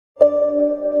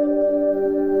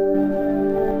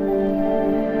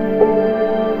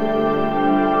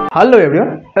Hello everyone,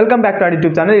 welcome back to our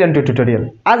YouTube channel an tutorial.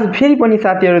 आज फेरि पनि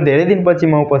साथीहरु धेरै दिनपछि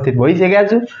म उपस्थित भइसकेको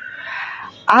छु।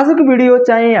 आजको भिडियो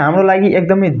चाहिँ हाम्रो लागि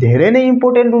एकदमै धेरै नै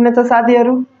इम्पोर्टेन्ट हुनेछ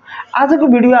साथीहरु। आजको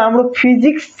भिडियो हाम्रो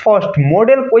physics first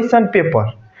model question paper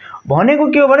भनेको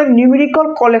के हो भने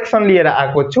न्युमेरिकल कलेक्सन लिएर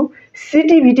आएको छु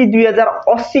सीटीभीटी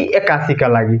 2080-81 का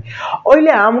लागि।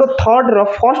 अहिले हाम्रो थर्ड र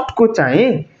फर्स्ट को चाहिँ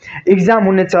एक्जाम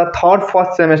हुनेछ, थर्ड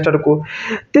फर्स्ट सेमेस्टर को।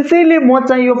 त्यसैले म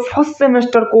चाहिँ यो फर्स्ट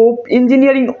सेमेस्टर को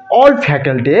इन्जिनियरिङ अल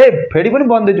फ्याकल्टी फेरि पनि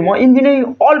भन्दै छु, म इन्जिनियरिङ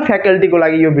अल फ्याकल्टी को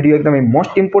लागि यो भिडियो एकदमै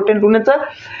मोस्ट इम्पोर्टेन्ट हुनेछ।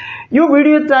 यो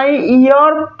भिडियो चाहिँ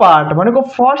इयर पार्ट भनेको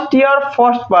फर्स्ट इयर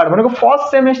फर्स्ट पार्ट भनेको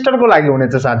फर्स्ट सेमेस्टर को लागि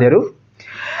हुनेछ साथीहरु।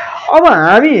 अब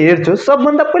हामी हेर्छौं,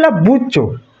 सबभन्दा पहिला बुझ्छौं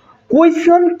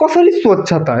क्वेशन कसरी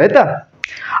सोध्छ त है त।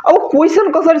 अब क्वेशन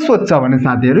कसरी सोध्छ भने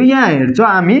साथीहरु यहाँ हेर्छौं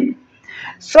हामी,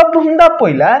 सबभन्दा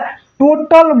पहिला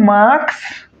टोटल मार्क्स,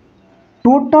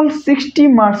 टोटल 60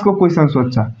 मार्क्स को क्वेशन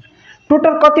सोध्छ।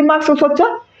 टोटल कति मार्क्स को सोध्छ?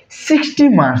 60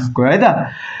 मार्क्स को है त।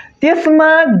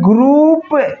 त्यसमा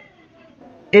group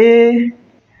A,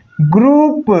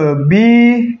 group be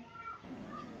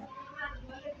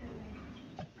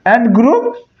and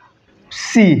group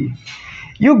C,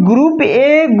 यो group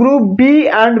A, group be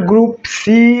and group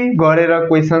C गरेर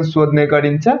क्वेशन सोध्ने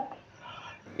गरिन्छ।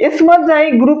 यसमा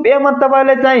चाहिँ ग्रुप ए मा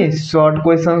तपाईले चाहिँ सर्ट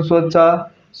क्वेशन सोध्छ,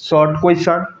 सर्ट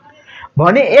क्वेशन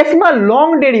भने यसमा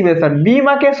लङ डेरिभेसन, बी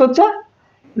मा के सोध्छ?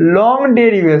 लङ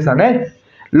डेरिभेसन है,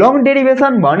 लङ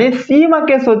डेरिभेसन भने सी मा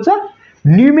के सोध्छ?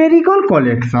 Numerical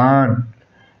collection,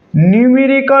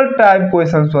 numerical type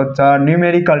question सोध्छ,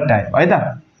 न्युमेरिकल टाइप है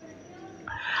त।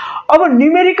 अब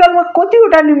न्युमेरिकल मा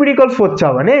कतिवटा न्युमेरिकल सोध्छ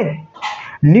भने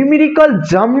न्युमेरिकल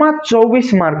जम्मा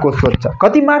 24 मार्क को सोध्छ।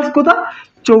 कति मार्क्स को त?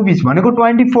 24 भनेको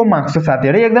 24 मार्क्स हो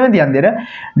साथीहरु, एकदमै ध्यान दिएर।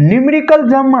 न्युमेरिकल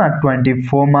जम्मा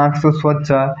 24 मार्क्स को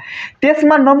सोध्छ।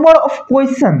 त्यसमा नम्बर अफ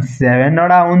क्वेशन 7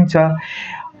 वटा हुन्छ।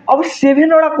 अब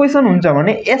 7 वटा क्वेशन हुन्छ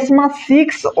भने यसमा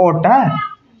 6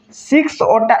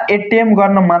 वटा एटेम्प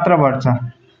गर्न मात्र पर्छ।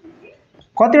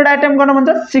 कति वटा एटेम्प गर्न भन्छ?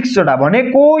 6 वटा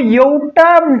भनेको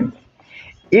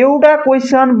एउटा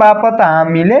क्वेशन बापत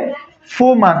हामीले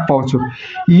 4 मार्क पाउँछौं।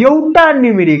 एउटा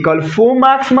न्युमेरिकल 4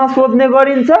 मार्क्स मा सोध्ने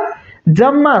गरिन्छ,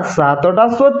 जम्मा 7 वटा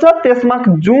सोध्छ। त्यसमा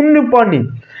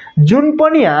जुन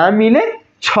पनि हामीले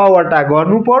 6 वटा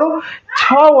गर्नु पर्यो।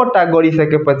 6 वटा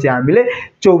गरिसकेपछि हामीले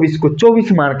 24 को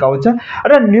 24 मार्क आउँछ।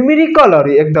 र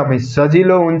न्युमेरिकलहरु एकदमै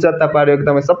सजिलो हुन्छ, तपाईहरु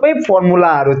एकदमै सबै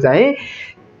फर्मुलाहरु चाहिँ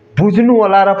बुझ्नु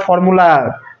होला र फर्मुला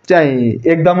चाहिँ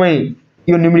एकदमै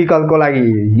यो न्युमेरिकल को लागि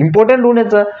इम्पोर्टेन्ट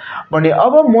हुनेछ भने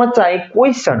अब म चाहिँ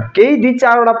क्वेशन केही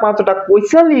 2-4 वटा 5 वटा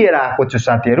क्वेशन लिएर आएको छु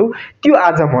साथीहरु, त्यो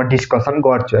आज म डिस्कसन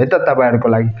गर्छु है त तपाईहरुको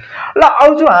लागि। ल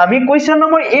आउँछु हामी क्वेशन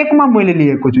नम्बर 1 मा मैले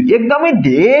लिएको छु, एकदमै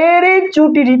धेरै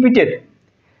चोटी रिपिटेड,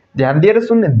 ध्यान दिएर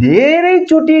सुन्नु, धेरै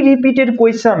चोटी रिपिटेड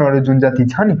क्वेशनहरु जुन जति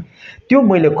छ नि त्यो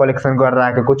मैले कलेक्सन गरेर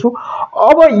राखेको छु।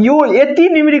 अब यो यति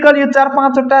न्युमेरिकल, यो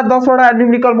 4-5 वटा 10 वटा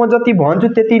न्युमेरिकल म जति भन्छु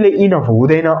त्यतिले इनफ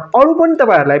हुँदैन, अरु पनि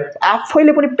तपाईहरुलाई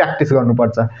आफैले पनि प्र्याक्टिस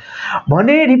गर्नुपर्छ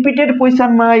भने रिपिटेड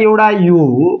क्वेशनमा एउटा यो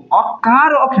a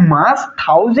car of mass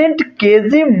 1000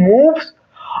 kg moves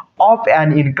of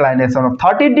an inclination of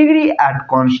 30 degree at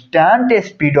constant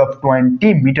speed of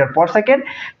 20 meter per second,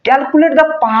 calculate the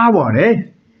power है।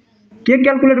 के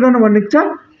क्याल्कुलेट गर्न भनेको छ?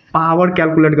 पावर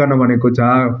क्याल्कुलेट गर्न भनेको छ।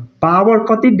 पावर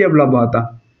कति डेभलप भयो त?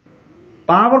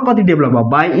 पावर कति डेभलप भयो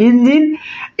by engine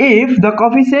if the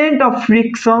coefficient of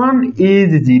friction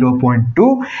is 0.2,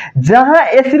 जहाँ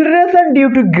acceleration due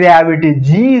to gravity g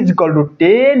is equal to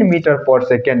 10 metre per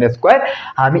second square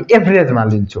हामी एभरेज मा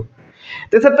लिन्छौं।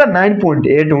 त्यसर्थ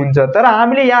 9.8 हुन्छ, तर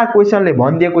हामीले यहाँ क्वेशनले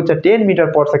भनिदिएको छ 10 मिटर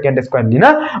पर सेकेन्ड स्क्वायर लिन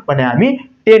भने हामी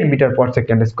 10 मिटर पर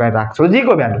सेकेन्ड स्क्वायर राख्छौं जी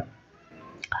को भ्यालु।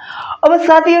 अब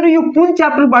साथीहरु यो कुन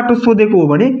च्याप्टरबाट सोधेको हो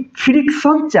भने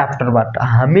फ्रिक्सन च्याप्टरबाट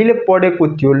हामीले पढेको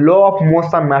थियो, ल अफ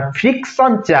मोसन मा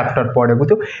फ्रिक्सन च्याप्टर पढेको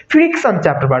थियो। फ्रिक्सन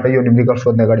च्याप्टरबाट यो न्युमेरिकल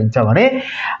सोध्ने गरिन्छ भने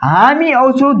हामी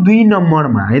आउँछौं 2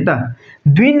 नम्बरमा है त।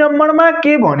 2 नम्बरमा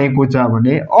के भनेको छ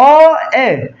भने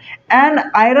an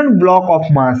iron block of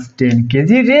mass 10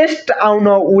 kg rest on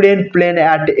a wooden plane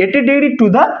at 80 degree to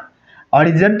the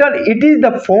horizontal. It is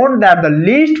the found that the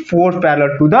least force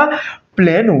parallel to the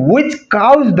plane which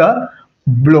caused the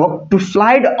block to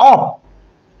slide up.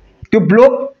 त्यो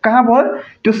block कहाँ भयो?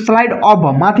 त्यो slide up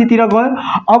भयो, माथितिर गयो।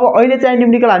 अब अहिले चाहिँ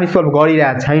न्युमेरिकल हामी सल्भ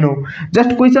गरिरहेका छैनौं,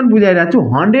 जस्ट क्वेशन बुझाइरहेको छु।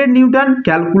 100 Newton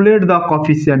calculate the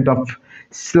coefficient of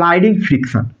sliding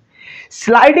friction.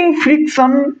 Sliding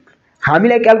friction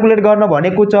हामीलाई क्याल्कुलेट गर्न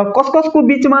भनेको छ कसको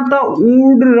बीचमा त?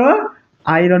 वुड र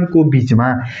आइरन को बीचमा,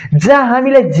 जहाँ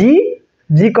हामीलाई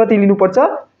जी कति लिनु पर्छ?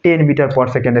 10 मिटर पर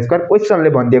सेकेन्ड स्क्वायर क्वेशनले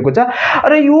भनिदिएको छ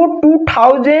र यो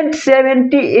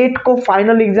 2078 को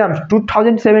फाइनल एक्जाम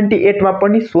 2078 मा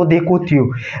पनि सोधेको थियो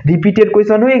रिपिटेड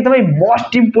क्वेशन हो एकदमै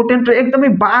मोस्ट इम्पोर्टेन्ट र एकदमै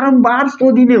बारम्बार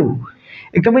सोधिने हो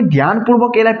एकदमै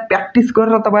ध्यानपूर्वक यसलाई प्र्याक्टिस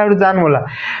गरेर तपाईहरु जानु होला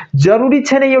जरुरी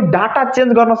छैन यो डाटा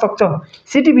चेन्ज गर्न सक्छ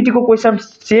सीटीबीटी को क्वेशन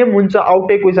सेम हुन्छ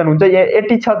आउटै क्वेशन हुन्छ यहाँ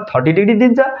 80 छ 30 डिग्री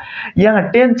दिन्छ यहाँ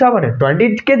 10 छ भने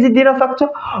 20 केजी दिन सक्छ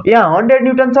यहाँ 100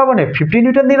 न्यूटन छ भने 50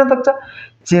 न्यूटन दिन सक्छ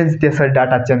चेन्ज त्यसरी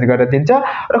डाटा चेन्ज गरेर दिन्छ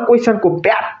र क्वेशनको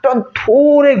प्याटर्न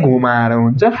थोरै घुमाएर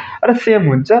हुन्छ र सेम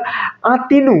हुन्छ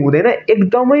आतिनु हुँदैन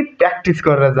एकदमै प्र्याक्टिस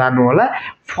गरेर जानु होला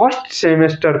फर्स्ट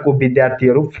सेमेस्टरको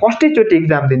विद्यार्थीहरु फर्स्टै चोटी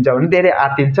एक्जाम दिन्छ भने धेरै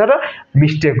आतिन्छ र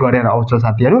मिस्टेक गरेर आउँछ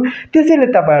साथीहरु त्यसैले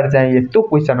तपाईहरु चाहिँ यस्तो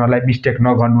क्वेशनहरुलाई मिस्टेक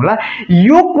नगर्नु होला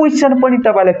यो क्वेशन पनि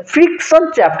तपाईले फ्रिक्सन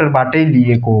च्याप्टरबाटै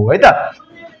लिएको हो है त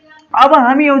अब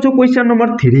हामी आउँछौं क्वेशन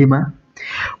नम्बर 3 मा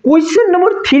क्वेशन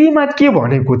नम्बर 3 मा के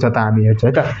भनेको छ त हामी हेर्छौं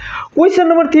है त question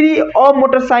number 3 a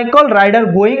motorcycle rider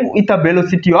going with a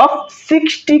velocity of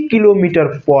 60 kilometre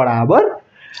per hour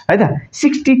है त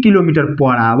 60 kilometre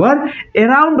per hour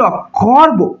around a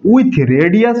curve with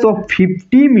radius of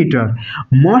 50 metre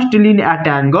must lean at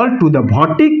angle two the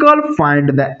vertical find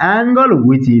the angle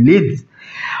which he leans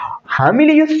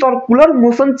हामीले यो circular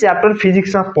motion chapter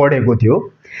physics मा पढेको थियो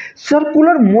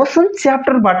circular motion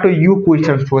chapter बाट यो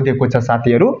question सोधेको छ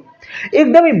साथीहरु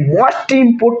एकदमै मोस्ट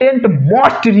इम्पोर्टेन्ट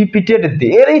मोस्ट रिपिटेड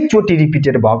धेरै चोटी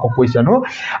रिपिटेड भएको क्वेशन हो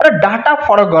र डाटा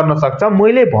फरक गर्न सक्छ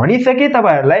मैले भनिसके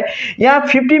तपाईहरुलाई यहाँ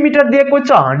 50 मिटर दिएको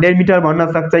छ 100 मिटर भन्न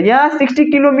सक्छ यहाँ 60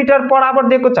 किलोमिटर पर आवर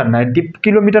दिएको छ 90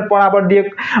 किलोमिटर पर आवर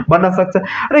दिएको भन्न सक्छ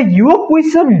र यो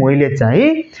क्वेशन मैले चाहिँ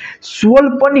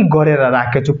सोल्भ पनि गरेर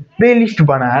राखेको छु प्लेलिस्ट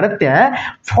बनाएर त्यहाँ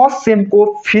फर्स्ट सेम को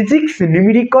फिजिक्स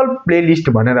न्यूमेरिकल प्लेलिस्ट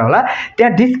भनेर होला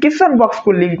त्यहाँ डिस्क्रिप्सन बक्सको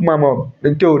लिंकमा म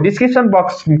त्यो डिस्क्रिप्सन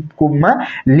बक्स मा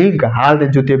लिंक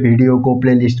हाल्दिन्छु त्यो भिडियोको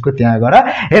प्लेलिस्टको त्यहाँ गएर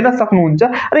हेर्न सक्नुहुन्छ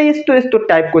र यस्तो यस्तो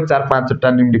टाइपको 4-5 वटा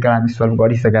न्यूमेरिकल हामी सल्भ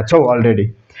गरिसकेका छौं अलरेडी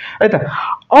है त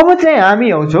अब चाहिँ हामी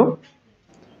आउँछौं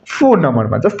 4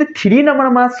 नम्बरमा जस्तै 3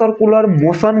 नम्बरमा सर्कुलर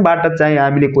मोशन बाट चाहिँ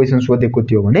हामीले क्वेशन सोधेको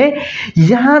थियो भने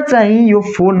यहाँ चाहिँ यो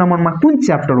 4 नम्बरमा कुन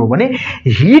च्याप्टर हो भने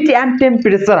हिट एन्ड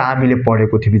टेम्परेचर हामीले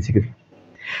पढेको थियो बेसिकली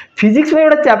फिजिक्स में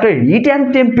एउटा च्याप्टर हिट एन्ड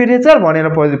टेम्परेचर भनेर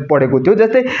पढेको थियो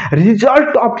जस्तै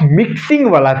रिजल्ट अफ मिक्सिङ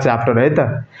वाला च्याप्टर है त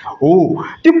हो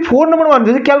त्यो 4 नम्बरमा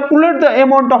भन्छ calculate the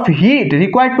amount of heat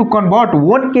required to convert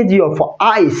 1 kg of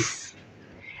ice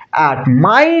at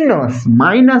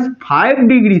 -5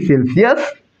 degree Celsius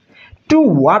to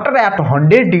water at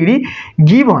 100 degree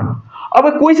given अब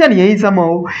क्वेशन यही सम्म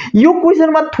हो यो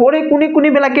क्वेशनमा थोरै कुनै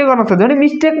बेला के गर्न सक्छ भने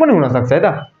मिस्टेक पनि हुन सक्छ है त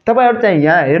तपाईहरु चाहिँ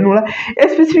यहाँ हेर्नु होला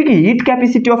specific heat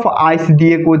capacity of ice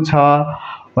दिएको छ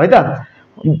है त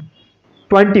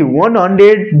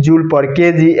 2100 joule per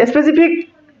KG specific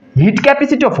heat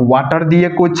capacity of water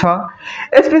दिएको छ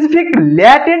specific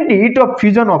latent heat of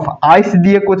fusion of ice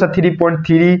दिएको छ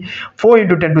 3.34 ×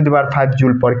 10⁵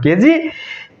 जूल पर केजी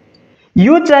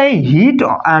यो चाहिँ हिट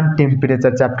एन्ड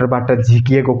टेम्परेचर च्याप्टर बाट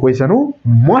झिकिएको क्वेशन हो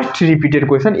मोस्ट रिपिटेड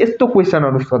क्वेशन यस्तो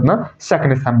क्वेशनहरु सोध्न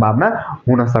सक्ने सम्भावना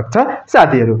हुन सक्छ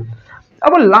साथीहरु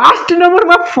अब लास्ट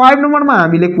नम्बरमा 5 नम्बरमा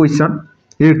हामीले क्वेशन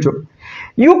हेर्छौं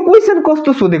यो क्वेशन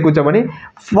कस्तो सोधेको छ भने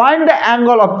find the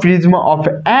angle of prism of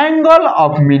angle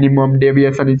of minimum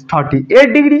deviation is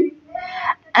 38 degree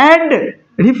and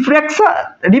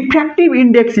refractive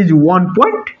index is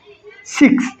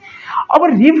 1.6 अब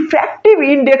रिफ्र्याक्टिभ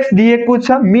इन्डेक्स दिएको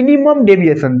छ मिनिमम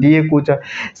डेभिएसन दिएको छ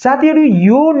साथीहरु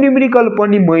यो न्यूमेरिकल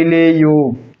पनि मैले यो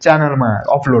च्यानलमा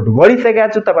अपलोड गरिसकेका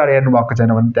छु तपाईहरु हेर्नु भएको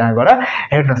छैन भने त्यहाँ गएर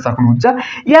हेर्न सक्नुहुन्छ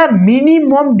यहाँ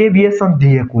मिनिमम डेभिएसन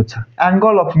दिएको छ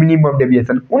एंगल अफ मिनिमम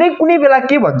डेभिएसन कुनै बेला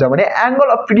के भन्छ भने एंगल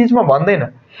अफ प्रिज्म भन्दैन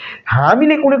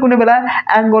हामीले कुनै बेला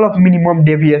एंगल अफ मिनिमम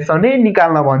डेभिएसन नै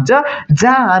निकाल्न भन्छ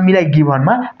जहाँ हामीलाई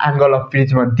गिभनमा एंगल अफ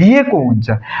प्रिज्म दिएको हुन्छ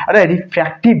र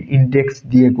रिफ्र्याक्टिभ इन्डेक्स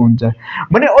दिएको हुन्छ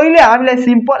भने अहिले हामीलाई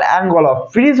सिम्पल एंगल अफ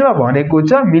प्रिज्म भनेको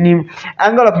छ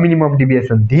एंगल अफ मिनिमम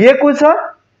डेभिएसन दिएको छ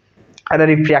र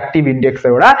रिफ्र्याक्टिभ इन्डेक्स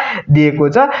एउटा दिएको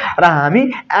छ र हामी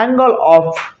एंगल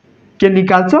अफ के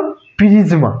निकाल्छौं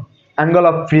प्रिज्म एंगल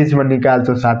अफ प्रिज्म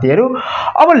निकाल्छौं साथीहरु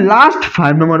अब लास्ट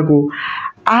 5 नम्बरको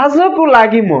आजको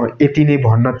लागि म यति नै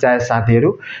भन्न चाहे साथीहरु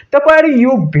तपाईहरु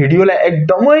यो भिडियोलाई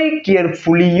एकदमै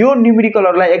केयरफुली यो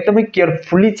न्यूमेरिकलहरुलाई एकदमै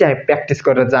केयरफुली चाहिँ प्र्याक्टिस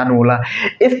गरेर जानु होला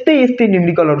यस्तै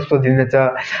न्यूमेरिकलहरु सोधिन्छ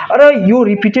र यो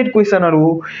रिपिटेड क्वेशनहरु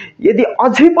यदि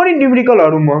अझै पनि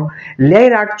न्युमेरिकलहरु म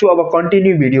ल्याइराख्छु छु। अब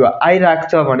कन्टिन्यू भिडियो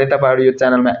आइराख्छ भने तपाईहरु यो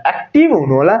च्यानलमा एक्टिभ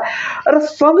हुनु होला र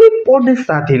सँगै पढ्ने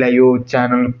साथीलाई यो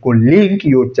च्यानलको लिंक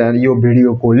यो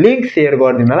भिडियोको लिंक शेयर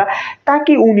गरिदिनु होला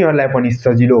ताकि उनीहरुलाई पनि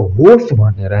सजिलो होस्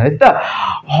भनेर है त।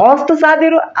 हस् त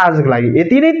साथीहरु, आजको लागि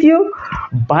यति नै थियो।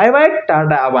 Bye bye,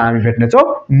 Tata. अब हामी भेट्ने छौं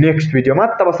नेक्स्ट भिडियोमा।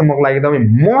 तबसम्मको लागि एकदमै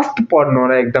मस्त पढ्नु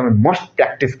होला, एकदमै मस्त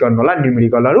प्र्याक्टिस गर्नु होला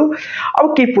न्युमेरिकलहरु। अब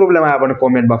के प्रब्लम आयो भने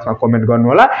कमेन्ट बक्समा कमेन्ट गर्नु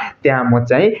होला, त्यहाँ म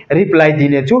चाहिँ रिप्लाई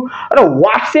दिने छु र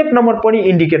व्हाट्सएप नम्बर पनि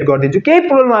इन्डिकेट गर्दिन्छु। केही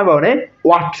प्रब्लम आयो भने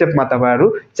व्हाट्सएपमा तपाईहरु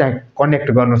चाहिँ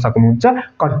कनेक्ट गर्न सक्नुहुन्छ,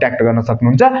 कन्ट्याक्ट गर्न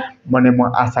सक्नुहुन्छ भन्ने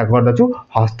म आशा गर्दछु।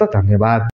 हस्त, धन्यवाद।